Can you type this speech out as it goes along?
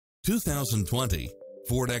2020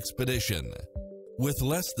 Ford Expedition. With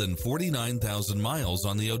less than 49,000 miles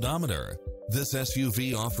on the odometer, this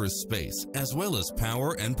SUV offers space as well as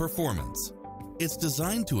power and performance. It's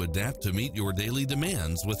designed to adapt to meet your daily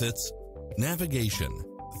demands with its navigation,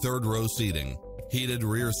 third-row seating, heated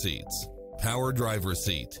rear seats, power driver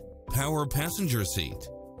seat, power passenger seat,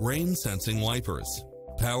 rain-sensing wipers,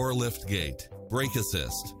 power liftgate, brake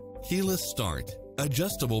assist, keyless start,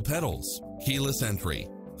 adjustable pedals, keyless entry,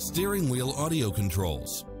 steering wheel audio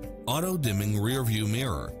controls, auto-dimming rear-view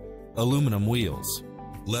mirror, aluminum wheels,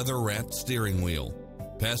 leather-wrapped steering wheel,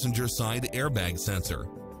 passenger side airbag sensor,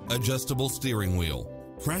 adjustable steering wheel,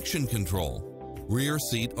 traction control, rear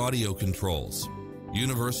seat audio controls,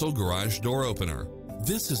 universal garage door opener.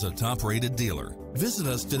 This is a top-rated dealer. Visit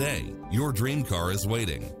us today. Your dream car is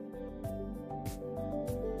waiting.